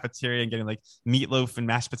in a cafeteria and getting like meatloaf and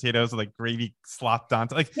mashed potatoes with like gravy slopped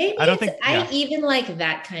onto. Like Maybe I don't think, I yeah, even like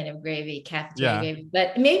that kind of gravy, cafeteria yeah, gravy,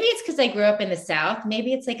 but maybe it's because I grew up in the South.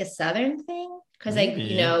 Maybe it's like a Southern thing because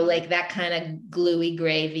maybe. like that kind of gluey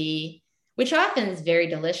gravy, which often is very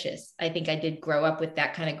delicious. I think I did grow up with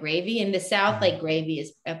that kind of gravy. In the South, Mhm. like gravy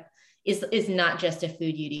is not just a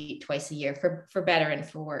food you'd eat twice a year for better and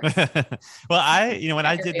for worse. Well, when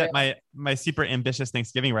I did that, Rarely. my super ambitious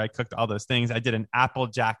Thanksgiving where I cooked all those things, I did an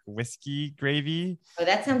Applejack whiskey gravy. Oh,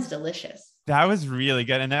 that sounds delicious. That was really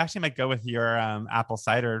good. And it actually might go with your apple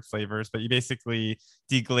cider flavors, but you basically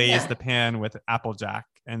deglaze Yeah. the pan with Applejack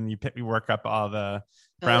and you work up all the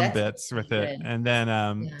Oh, brown that's bits with really it. good. And then,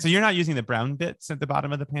 Yeah. so you're not using the brown bits at the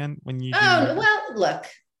bottom of the pan when you do. Oh, well, look,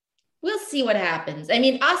 we'll see what happens. I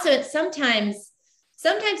mean, also sometimes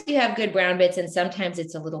you have good brown bits and sometimes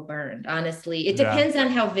it's a little burned. Honestly, it Yeah. depends on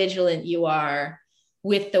how vigilant you are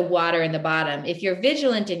with the water in the bottom. If you're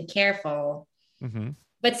vigilant and careful, Hmm.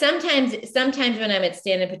 but sometimes when I'm at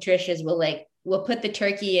Stan and Patricia's, we'll put the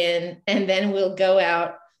turkey in and then we'll go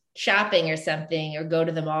out shopping or something or go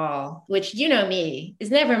to the mall, which me is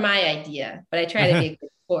never my idea, but I try to be a good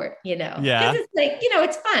sport, because Yeah. it's like,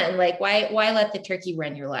 it's fun. Like why let the turkey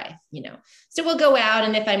run your life? So we'll go out,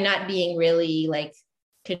 and if I'm not being really like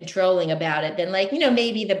controlling about it, then like,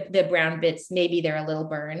 maybe the brown bits, maybe they're a little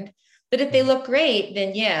burned. But if they look great,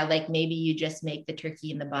 then yeah, like maybe you just make the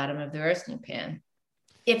turkey in the bottom of the roasting pan.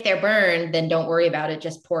 If they're burned, then don't worry about it.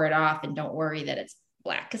 Just pour it off and don't worry that it's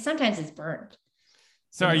black because sometimes it's burned.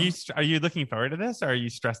 So You know, are you looking forward to this or are you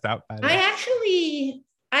stressed out by I this? actually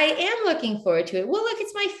I am looking forward to it. Well, look,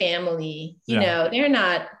 it's my family. Yeah. They're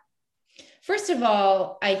not. First of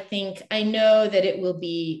all, I know that it will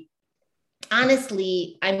be.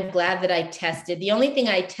 Honestly, I'm glad that I tested. The only thing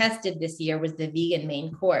I tested this year was the vegan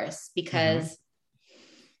main course Hmm. because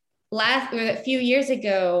a few years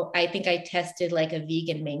ago, I think I tested like a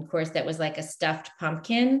vegan main course that was like a stuffed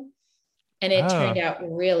pumpkin, and it turned Oh. out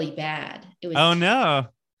really bad. Oh no.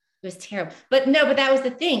 It was terrible. But no, but that was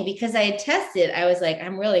the thing because I had tested. I was like,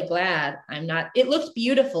 I'm really glad I'm not. It looked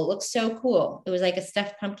beautiful. It looked so cool. It was like a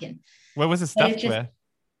stuffed pumpkin, What was it but stuffed with?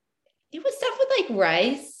 it was stuffed with like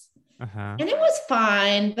rice, Uh-huh. and it was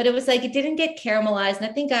fine. But it was like it didn't get caramelized. And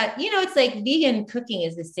I think it's like vegan cooking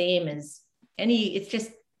is the same as any. It's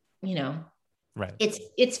just you know, Right.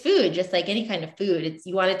 it's food, just like any kind of food.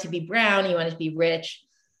 You want it to be brown, you want it to be rich.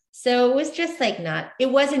 So it was just like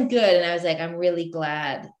it wasn't good. And I was like, I'm really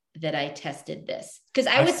glad that I tested this. Because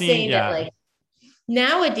I I've would seen, say that yeah. like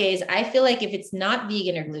nowadays, I feel like if it's not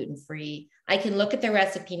vegan or gluten free, I can look at the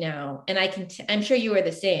recipe now and I'm sure you are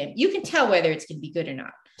the same. You can tell whether it's going to be good or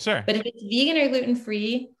not. Sure. But if it's vegan or gluten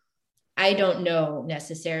free, I don't know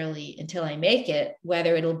necessarily until I make it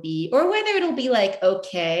whether it'll be like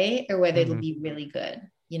okay or whether it'll Hmm. be really good.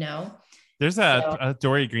 There's So a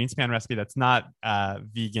Dory Greenspan recipe that's not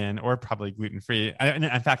vegan or probably gluten free.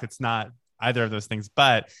 In fact, it's not either of those things,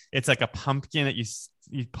 but it's like a pumpkin that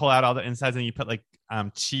you pull out all the insides and you put like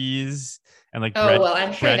cheese and like oh well,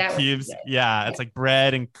 I'm sure bread that would be cubes. good. Yeah, Yeah. it's like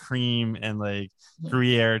bread and cream and like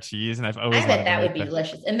Gruyere cheese, and I've always I bet wanted to that would make be that.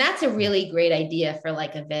 delicious. And that's a Yeah. really great idea for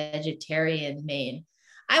like a vegetarian main.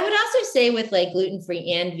 I would also say with like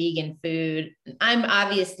gluten-free and vegan food, I'm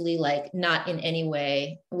obviously like not in any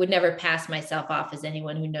way, would never pass myself off as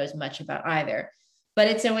anyone who knows much about either. But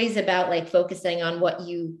it's always about like focusing on what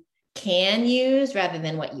you can use rather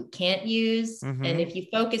than what you can't use. And Mm-hmm. if you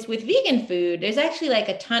focus with vegan food, there's actually like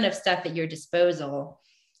a ton of stuff at your disposal.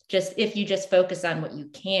 Just if you just focus on what you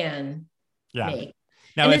can Yeah. make.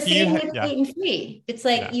 Now, And the if same with yeah, gluten free. It's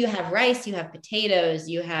like yeah, you have rice, you have potatoes,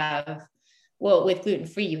 well, with gluten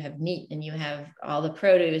free, you have meat and you have all the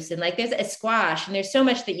produce and like there's a squash and there's so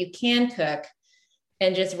much that you can cook.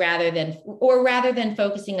 And just rather than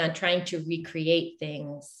focusing on trying to recreate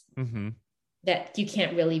things that you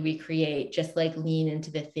can't really recreate, just like lean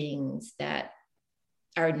into the things that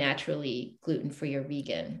are naturally gluten-free or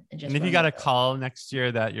vegan. And if you got a call next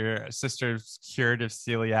year that your sister's cured of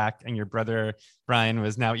celiac and your brother Brian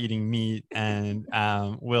was now eating meat and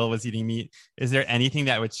Will was eating meat, is there anything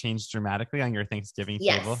that would change dramatically on your Thanksgiving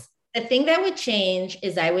table? Yes. The thing that would change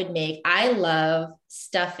is I love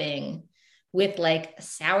stuffing with like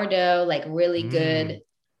sourdough, like really good,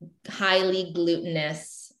 highly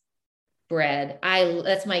glutinous bread.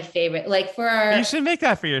 That's my favorite. Like you should make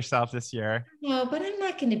that for yourself this year. No, but I'm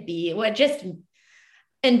not going to be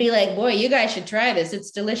and be like, boy, you guys should try this.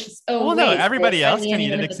 It's delicious. Oh, well, no, everybody else can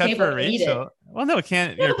eat it except for Rachel. Well, no,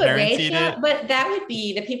 can't your parents eat it? But that would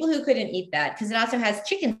be the people who couldn't eat that because it also has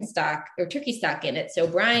chicken stock or turkey stock in it. So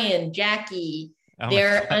Brian, Jackie,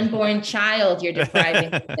 their unborn child, you're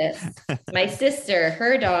depriving of this. My sister,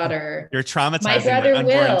 her daughter. You're traumatizing my brother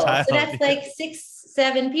unborn Will. Child. So that's like 6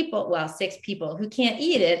 people who can't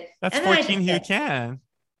eat it. That's 14 who can.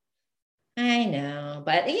 I know,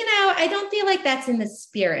 but I don't feel like that's in the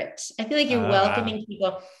spirit. I feel like you're welcoming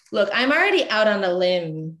people. Look, I'm already out on a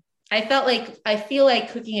limb. I feel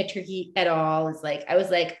like cooking a turkey at all is like, I was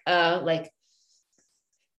like, but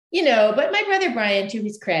my brother Brian, to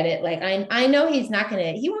his credit, like I know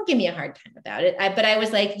he won't give me a hard time about it. But I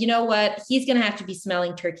was like, you know what? He's going to have to be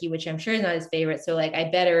smelling turkey, which I'm sure is not his favorite. So like, I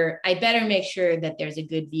better make sure that there's a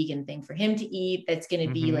good vegan thing for him to eat. That's going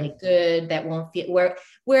to be like good. That won't feel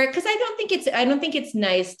because I don't think it's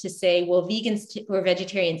nice to say, well, vegans or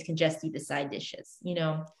vegetarians can just eat the side dishes,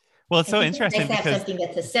 Well, it's so interesting because something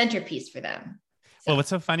that's a centerpiece for them. Well, what's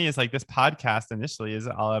so funny is like this podcast initially is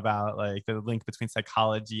all about like the link between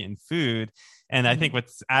psychology and food. And I think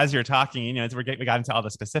as you're talking, we got into all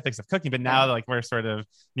the specifics of cooking, but now like we're sort of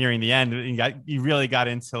nearing the end. You really got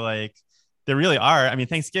into like, there really are. I mean,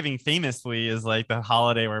 Thanksgiving famously is like the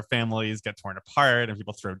holiday where families get torn apart and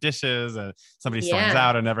people throw dishes and somebody storms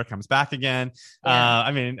out and never comes back again. Yeah.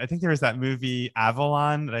 I think there was that movie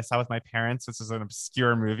Avalon that I saw with my parents. This is an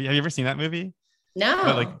obscure movie. Have you ever seen that movie?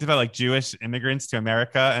 No. About Jewish immigrants to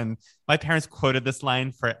America. And my parents quoted this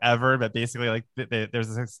line forever, but basically like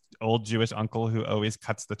there's this old Jewish uncle who always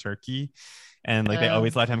cuts the turkey. And like they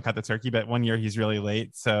always let him cut the turkey, but one year he's really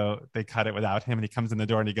late, so they cut it without him. And he comes in the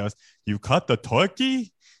door and he goes, "You cut the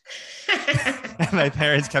turkey?" And my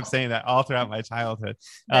parents kept saying that all throughout my childhood.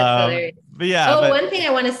 But yeah. One thing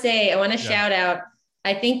I want to say, shout out.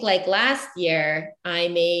 I think like last year I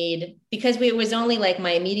made, because it was only like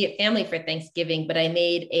my immediate family for Thanksgiving, but I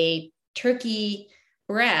made a turkey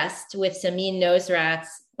breast with Samin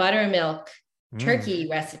Nosrat's buttermilk turkey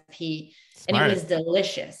recipe. Smart. And it was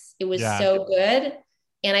delicious. It was so good.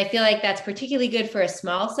 And I feel like that's particularly good for a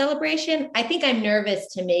small celebration. I think I'm nervous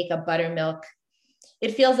to make a buttermilk.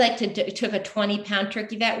 It feels like took a 20-pound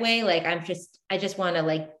turkey that way. Like I just want to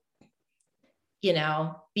like,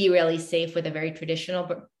 be really safe with a very traditional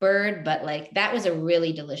bird, but like that was a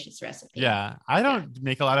really delicious recipe. Yeah. I don't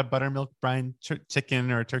make a lot of buttermilk brine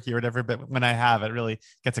chicken or turkey or whatever, but when I have, it really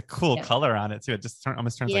gets a cool color on it too. It just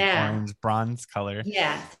almost turns like orange bronze color.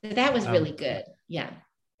 Yeah. So that was really good. Yeah.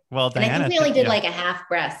 Well, Diana, and I think we only did like a half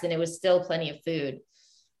breast and it was still plenty of food.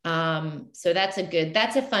 So that's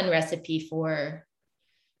a fun recipe for,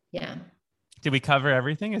 Did we cover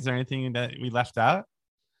everything? Is there anything that we left out?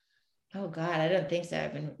 Oh God, I don't think so.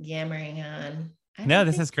 I've been yammering on. No,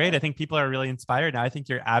 this is great. I think people are really inspired now. I think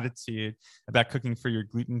your attitude about cooking for your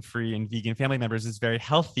gluten-free and vegan family members is very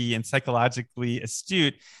healthy and psychologically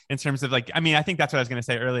astute in terms of like, I think that's what I was going to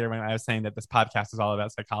say earlier when I was saying that this podcast is all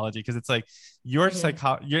about psychology, because it's like you're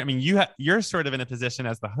sort of in a position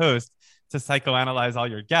as the host to psychoanalyze all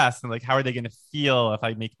your guests and like, how are they going to feel if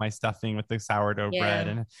I make my stuffing with the sourdough bread,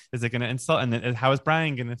 and is it going to insult? And then how is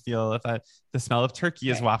Brian going to feel if the smell of turkey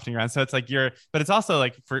is wafting around? So it's like but it's also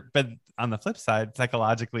like but on the flip side,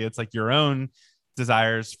 psychologically, it's like your own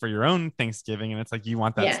desires for your own Thanksgiving, and it's like you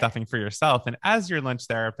want that stuffing for yourself. And as your lunch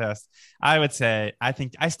therapist, I would say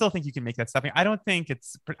I still think you can make that stuffing. I don't think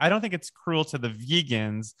it's cruel to the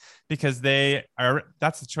vegans, because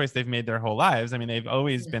that's the choice they've made their whole lives. I mean, they've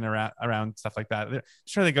always been around stuff like that.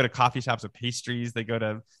 Sure, they go to coffee shops with pastries, they go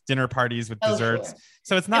to dinner parties with desserts. Sure.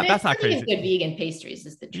 So it's not that's not crazy. Good vegan pastries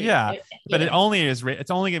is the truth. Yeah, but it's only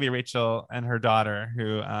going to be Rachel and her daughter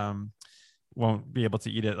who won't be able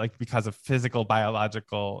to eat it, like because of physical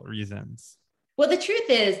biological reasons. Well, the truth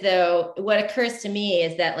is, though, what occurs to me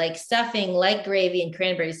is that like stuffing like gravy and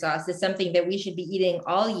cranberry sauce is something that we should be eating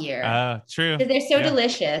all year. True. Because they're so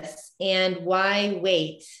delicious. And why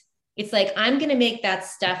wait? It's like, I'm going to make that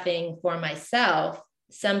stuffing for myself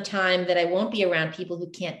some time that I won't be around people who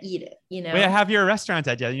can't eat it, you know? Wait, I have your restaurant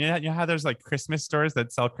idea. You know how there's like Christmas stores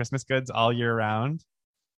that sell Christmas goods all year round?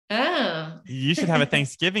 Oh. You should have a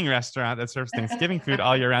Thanksgiving restaurant that serves Thanksgiving food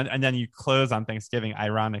all year round, and then you close on Thanksgiving,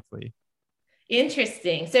 ironically.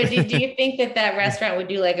 Interesting. So do you think that restaurant would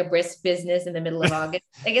do like a brisk business in the middle of August?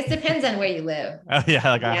 I guess it depends on where you live. Oh yeah,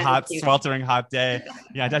 like a hot, sweltering hot day.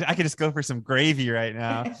 Yeah, I could just go for some gravy right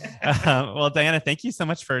now. Well, Diana, thank you so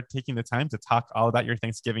much for taking the time to talk all about your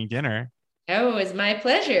Thanksgiving dinner. Oh, it was my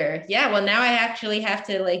pleasure. Yeah, well, now I actually have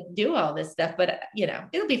to like do all this stuff, but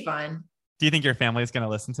it'll be fun. Do you think your family is going to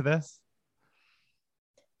listen to this?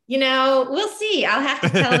 We'll see. I'll have to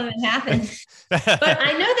tell them it happened. But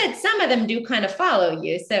I know that some of them do kind of follow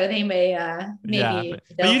you, so they may maybe. Yeah,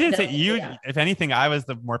 but you didn't say you. Yeah. If anything, I was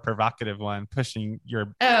the more provocative one, pushing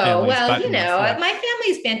your. Oh well, my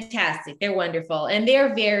family's fantastic. They're wonderful, and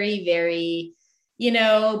they're very, very.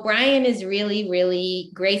 Brian is really,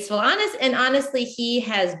 really graceful, honestly, he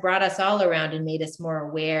has brought us all around and made us more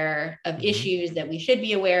aware of issues that we should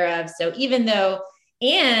be aware of. So even though.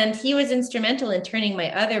 And he was instrumental in turning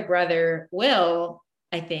my other brother, Will,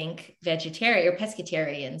 I think, vegetarian or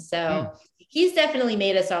pescatarian. So he's definitely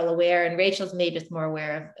made us all aware. And Rachel's made us more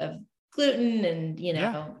aware of gluten and,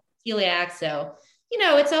 celiac. So,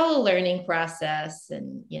 it's all a learning process.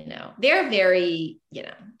 And, they're very,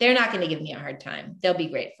 they're not going to give me a hard time. They'll be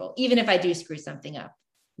grateful, even if I do screw something up,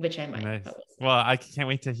 which I might. Nice. Well, I can't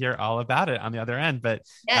wait to hear all about it on the other end. But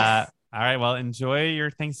yes. All right. Well, enjoy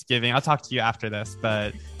your Thanksgiving. I'll talk to you after this,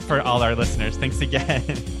 but for all our listeners, thanks again.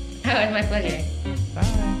 Oh, it's my pleasure.